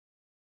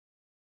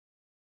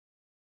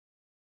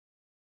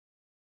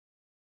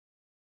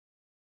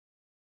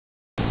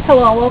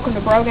Hello and welcome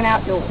to Brogan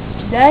Outdoors.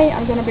 Today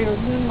I'm going to be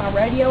reviewing my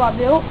radio I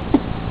built.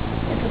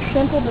 It's a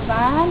simple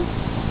design.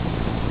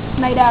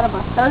 It's made out of a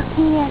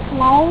 13-inch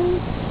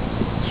long,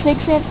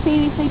 6-inch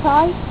PVC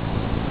pipe.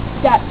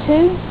 It's got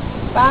two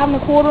 5¼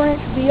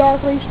 inch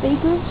VR3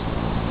 speakers.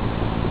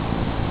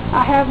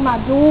 I have my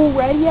dual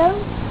radio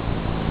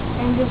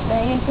and just the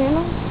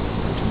antenna.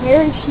 It's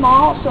very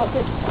small, so it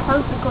fits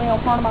perfectly on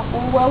front of my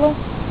four-wheeler.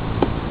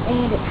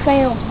 And it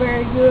sounds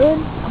very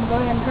good. I'm going to go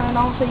ahead and turn it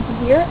on so you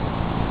can hear it.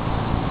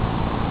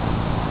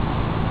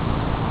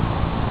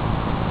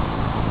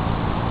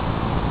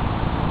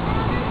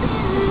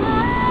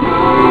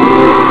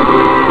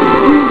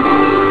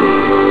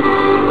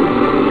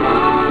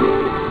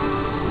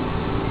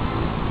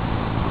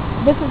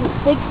 This is a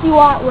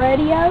 60-watt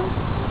radio,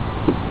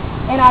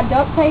 and I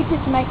duct taped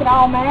it to make it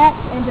all match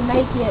and to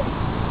make it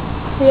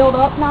sealed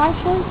up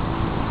nicely,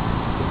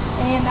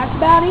 and that's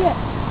about it.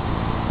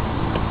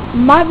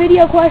 My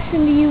video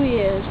question to you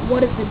is,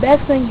 what is the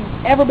best thing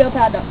you've ever built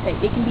out of duct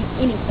tape? It can be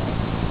anything.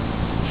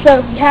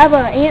 So if you have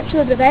an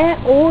answer to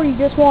that, or you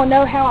just want to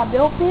know how I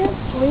built this,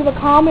 leave a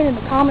comment in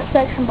the comment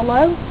section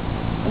below,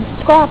 and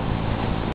subscribe.